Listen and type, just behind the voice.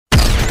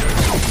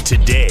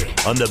Today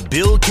on The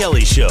Bill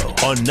Kelly Show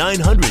on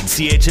 900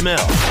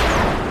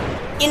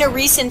 CHML. In a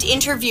recent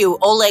interview,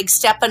 Oleg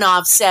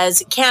Stepanov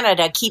says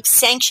Canada keeps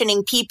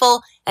sanctioning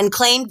people and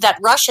claimed that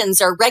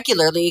Russians are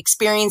regularly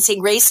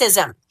experiencing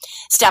racism.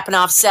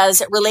 Stepanov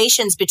says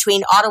relations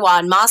between Ottawa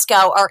and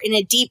Moscow are in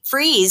a deep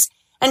freeze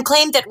and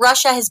claimed that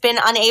Russia has been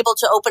unable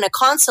to open a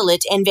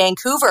consulate in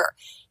Vancouver.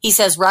 He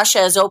says Russia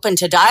is open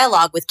to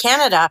dialogue with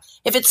Canada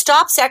if it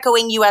stops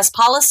echoing U.S.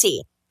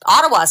 policy.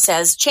 Ottawa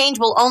says change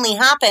will only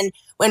happen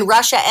when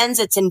Russia ends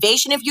its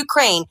invasion of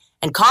Ukraine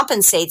and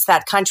compensates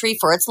that country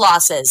for its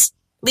losses.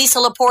 Lisa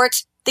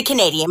Laporte, The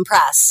Canadian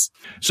Press.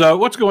 So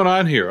what's going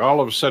on here? All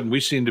of a sudden,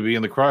 we seem to be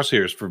in the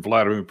crosshairs for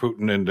Vladimir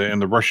Putin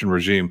and the Russian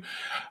regime.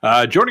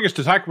 Joining us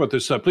to talk about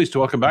this, pleased to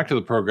welcome back to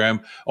the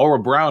program, Aura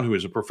Brown, who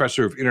is a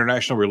professor of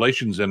international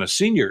relations and a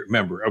senior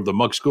member of the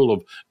Munk School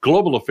of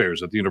Global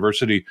Affairs at the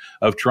University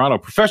of Toronto.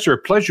 Professor, a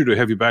pleasure to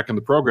have you back in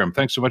the program.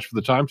 Thanks so much for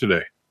the time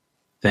today.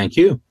 Thank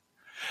you.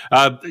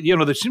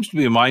 There seems to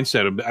be a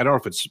mindset, I don't know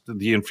if it's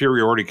the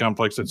inferiority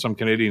complex that some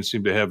Canadians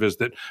seem to have, is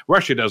that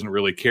Russia doesn't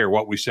really care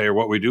what we say or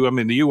what we do. I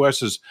mean, the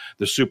U.S. is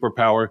the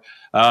superpower.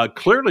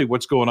 Clearly,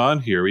 what's going on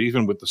here,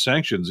 even with the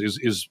sanctions,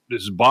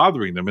 is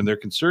bothering them, and they're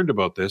concerned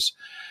about this.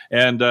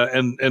 And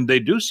they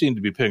do seem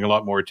to be paying a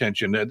lot more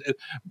attention.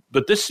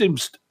 But this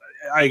seems,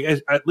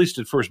 at least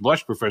at first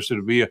blush, Professor,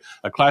 to be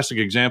a classic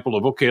example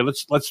of, okay,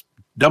 let's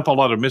dump a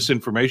lot of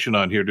misinformation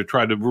on here to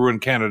try to ruin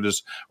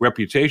Canada's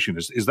reputation.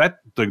 Is that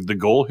the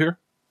goal here?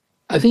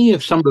 I think you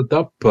have summed it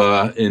up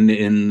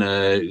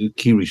in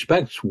key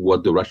respects,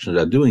 what the Russians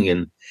are doing.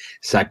 In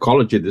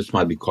psychology, this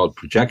might be called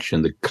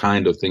projection. The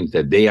kind of things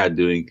that they are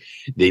doing,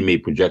 they may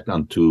project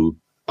onto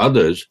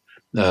others.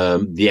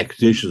 The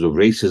accusations of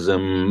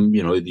racism,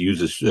 it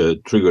uses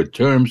triggered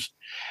terms.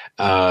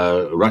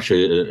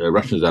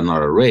 Russians are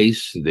not a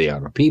race; they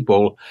are a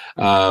people.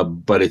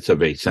 But it's a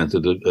very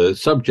sensitive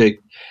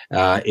subject.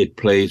 It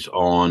plays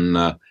on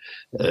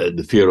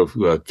the fear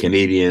of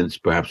Canadians,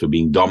 perhaps of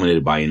being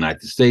dominated by the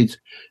United States.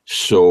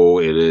 So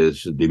it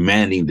is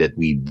demanding that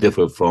we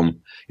differ from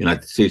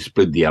United States,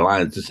 split the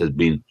alliance. This has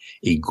been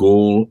a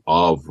goal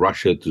of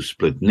Russia to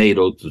split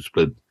NATO, to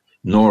split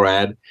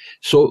NORAD.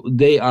 So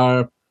they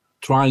are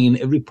trying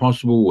in every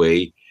possible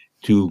way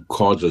to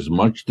cause as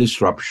much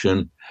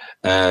disruption,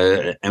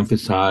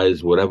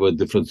 emphasize whatever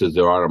differences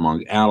there are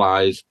among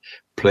allies,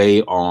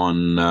 play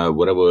on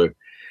whatever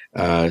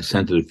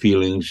sensitive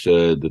feelings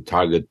the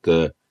target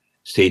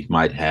state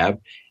might have.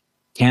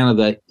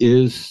 Canada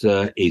is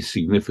a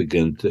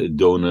significant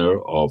donor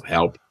of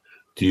help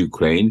to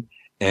Ukraine,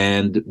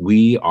 and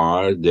we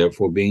are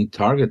therefore being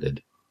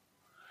targeted.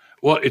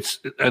 Well,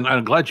 and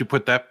I'm glad you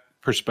put that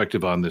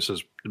perspective on this,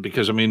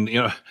 because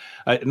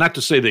not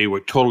to say they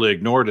were totally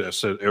ignored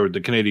us or the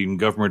Canadian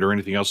government or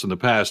anything else in the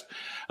past,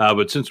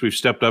 but since we've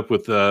stepped up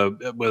with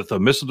a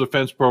missile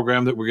defense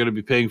program that we're going to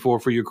be paying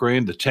for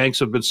Ukraine, the tanks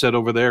have been set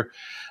over there.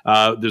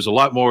 There's a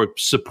lot more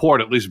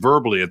support, at least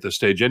verbally at this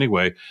stage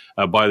anyway,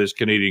 by this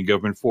Canadian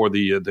government for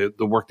the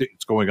work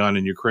that's going on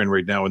in Ukraine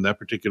right now in that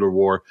particular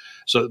war.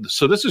 So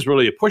this is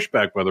really a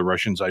pushback by the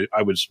Russians,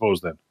 I would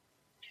suppose then.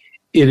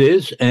 It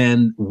is,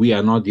 and we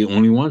are not the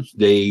only ones.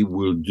 They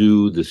will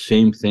do the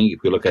same thing. If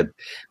you look at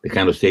the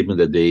kind of statement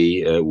that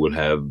they will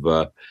have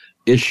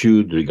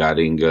issued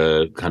regarding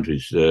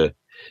countries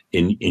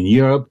in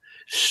Europe.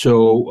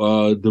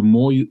 So the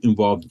more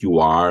involved you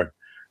are,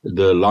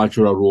 the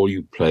larger a role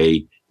you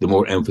play, the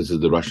more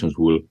emphasis the Russians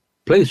will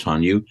place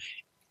on you.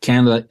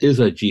 Canada is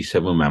a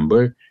G7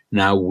 member.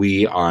 Now,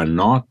 we are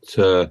not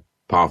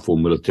powerful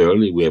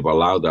militarily. We have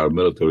allowed our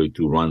military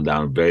to run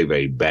down very,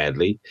 very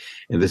badly.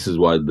 And this is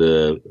why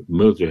the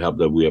military help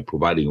that we are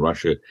providing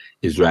Russia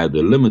is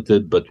rather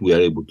limited, but we are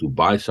able to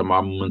buy some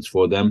armaments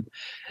for them.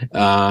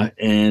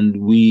 And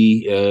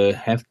we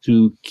have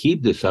to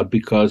keep this up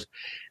because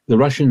the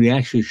Russian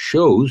reaction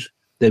shows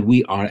that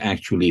we are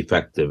actually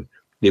effective.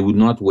 They would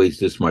not waste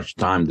this much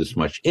time, this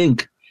much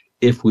ink,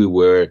 if we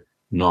were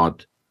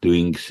not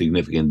doing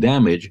significant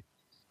damage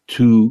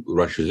to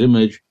Russia's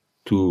image,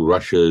 to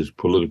Russia's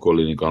political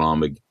and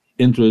economic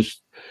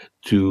interests,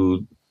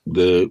 to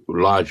the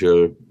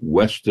larger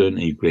Western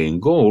and Ukrainian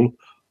goal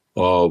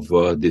of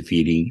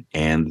defeating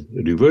and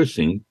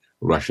reversing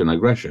Russian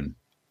aggression.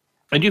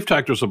 And you've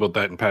talked to us about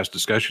that in past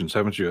discussions,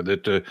 haven't you?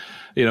 That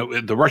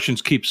the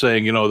Russians keep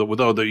saying, that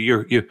although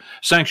your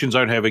sanctions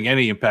aren't having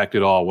any impact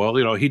at all.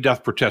 Well, he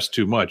doth protest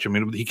too much. I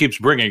mean, he keeps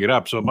bringing it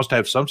up, so it must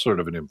have some sort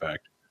of an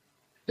impact.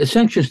 The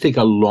sanctions take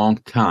a long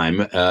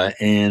time,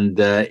 and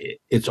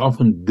it's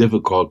often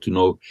difficult to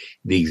know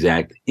the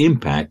exact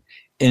impact.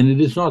 And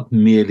it is not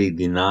merely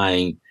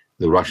denying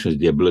the Russians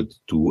the ability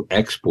to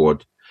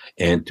export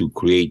and to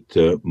create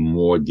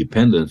more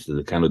dependence,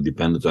 the kind of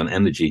dependence on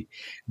energy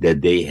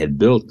that they had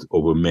built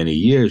over many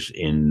years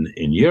in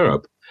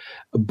Europe.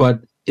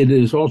 But it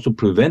is also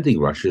preventing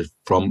Russia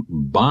from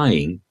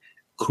buying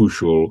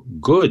crucial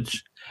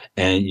goods.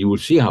 And you will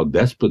see how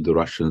desperate the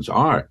Russians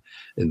are,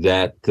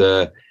 that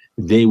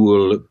they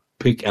will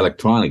pick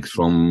electronics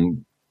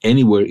from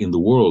anywhere in the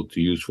world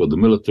to use for the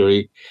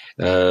military.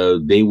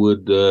 They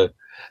would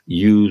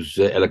use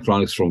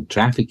electronics from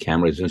traffic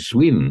cameras in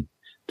Sweden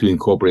to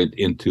incorporate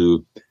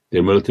into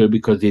their military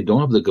because they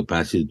don't have the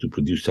capacity to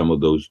produce some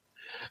of those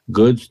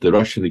goods. The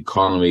Russian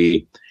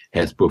economy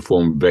has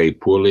performed very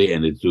poorly,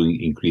 and it's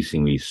doing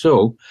increasingly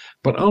so.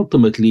 But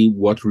ultimately,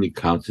 what really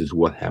counts is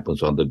what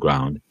happens on the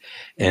ground.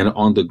 And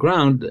on the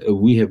ground,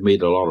 we have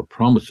made a lot of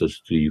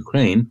promises to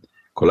Ukraine,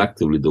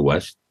 collectively the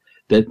West,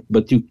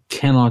 but you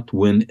cannot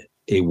win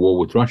a war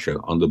with Russia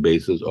on the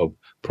basis of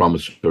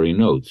promissory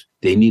notes.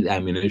 They need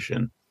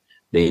ammunition.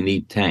 They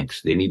need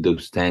tanks. They need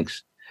those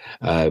tanks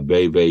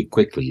very, very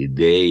quickly.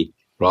 They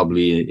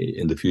probably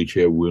in the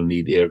future will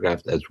need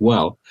aircraft as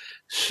well.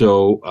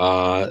 So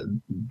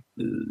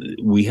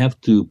we have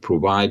to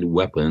provide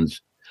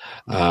weapons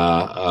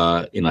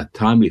in a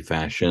timely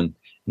fashion,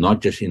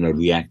 not just in a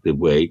reactive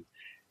way.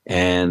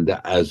 And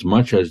as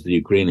much as the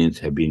Ukrainians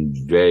have been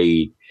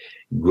very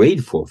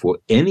grateful for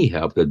any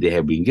help that they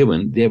have been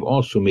given, they have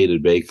also made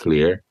it very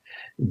clear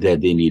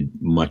that they need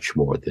much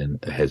more than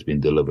has been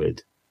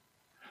delivered.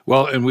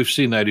 Well, and we've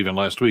seen that even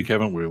last week,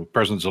 haven't we?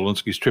 President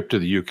Zelensky's trip to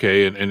the UK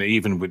and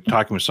even with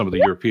talking with some of the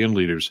European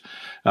leaders.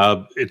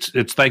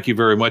 It's thank you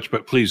very much,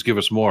 but please give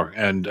us more.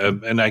 And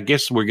I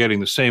guess we're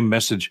getting the same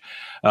message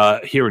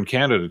here in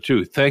Canada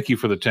too. Thank you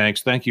for the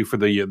tanks. Thank you for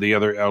the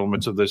other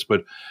elements of this,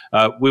 but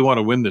we want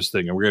to win this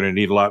thing, and we're going to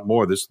need a lot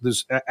more. This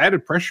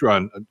added pressure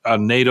on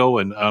NATO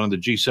and on the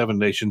G7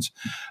 nations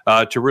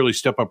to really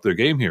step up their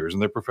game here,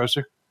 isn't there,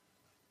 Professor?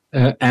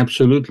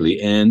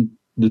 Absolutely, and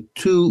the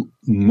two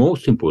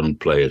most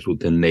important players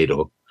within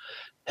NATO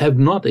have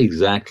not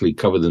exactly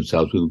covered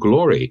themselves with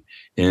glory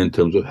in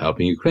terms of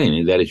helping Ukraine,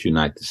 and that is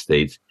United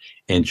States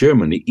and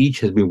Germany. Each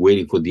has been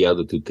waiting for the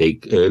other to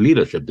take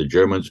leadership. The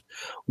Germans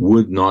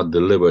would not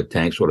deliver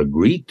tanks or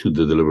agree to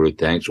the delivery of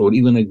tanks or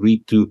even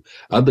agree to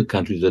other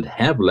countries that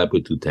have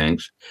Leopard 2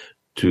 tanks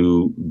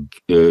to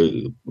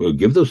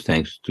give those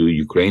tanks to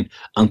Ukraine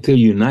until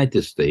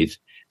United States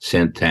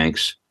sent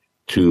tanks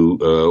to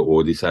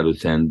or decided to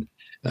send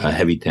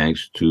heavy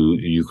tanks to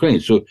Ukraine.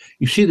 So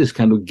you see this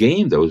kind of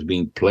game that was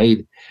being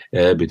played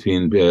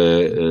between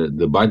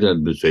the Biden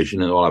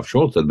administration and Olaf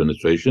Scholz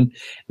administration.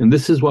 And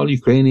this is while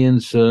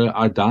Ukrainians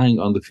are dying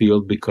on the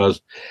field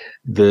because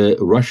the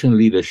Russian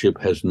leadership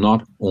has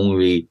not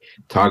only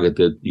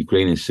targeted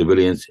Ukrainian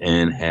civilians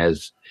and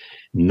has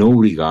no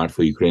regard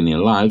for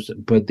Ukrainian lives,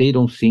 but they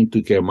don't seem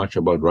to care much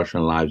about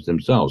Russian lives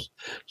themselves.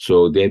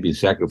 So they've been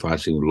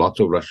sacrificing lots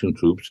of Russian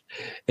troops.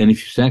 And if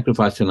you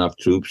sacrifice enough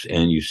troops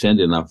and you send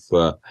enough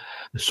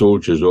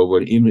soldiers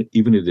over, even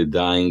if they're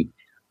dying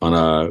on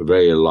a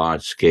very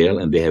large scale,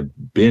 and they have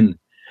been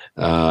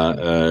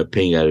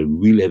paying a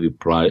really heavy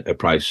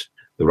price,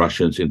 the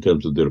Russians, in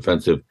terms of their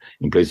offensive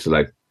in places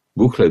like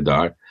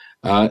Vuhledar,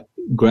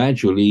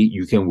 gradually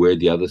you can wear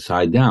the other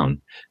side down.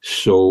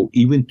 So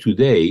even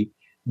today,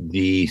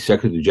 the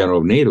Secretary General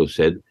of NATO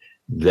said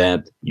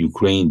that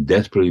Ukraine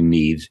desperately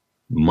needs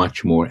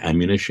much more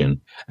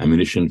ammunition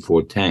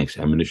for tanks,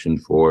 ammunition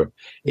for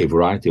a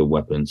variety of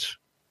weapons.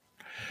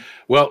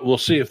 Well, we'll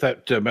see if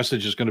that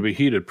message is going to be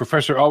heeded.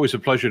 Professor, always a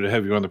pleasure to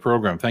have you on the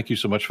program. Thank you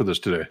so much for this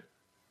today.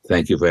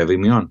 Thank you for having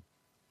me on.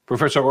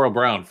 Professor Aurel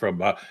Braun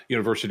from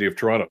University of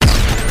Toronto.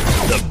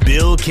 The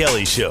Bill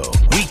Kelly Show,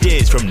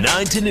 weekdays from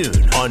 9 to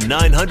noon on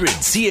 900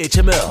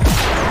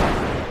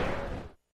 CHML.